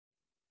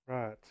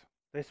Right.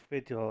 This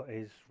video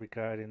is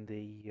regarding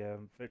the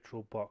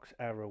VirtualBox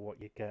error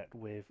what you get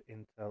with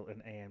Intel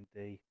and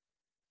AMD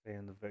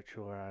saying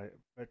the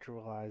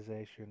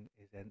virtualization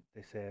is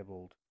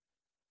disabled.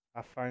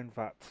 I found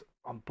that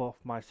on both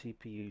my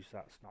CPUs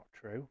that's not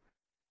true.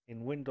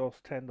 In Windows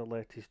 10, the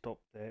latest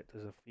update,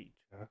 there's a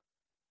feature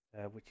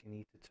which you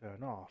need to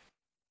turn off.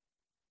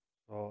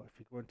 So if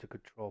you go into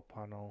Control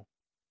Panel,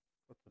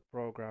 go to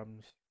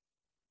Programs,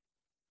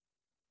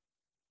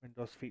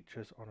 Windows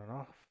Features on and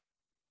off.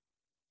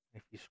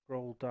 If you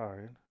scroll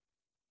down,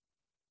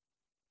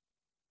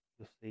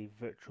 you'll see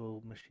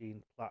virtual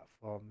machine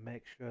platform.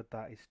 Make sure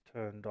that is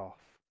turned off.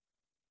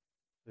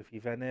 So if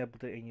you've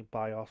enabled it in your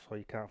BIOS or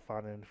you can't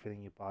find anything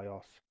in your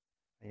BIOS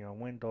and you're on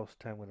Windows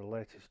 10 with the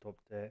latest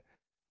update,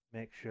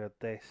 make sure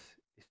this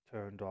is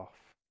turned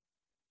off.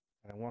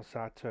 And once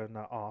I turn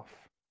that off,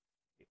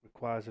 it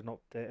requires an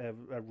update,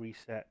 a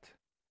reset.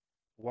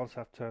 Once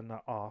I've turned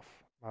that off,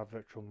 my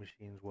virtual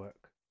machines work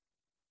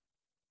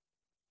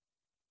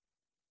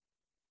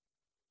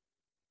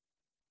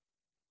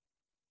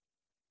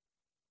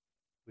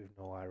with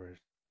no errors.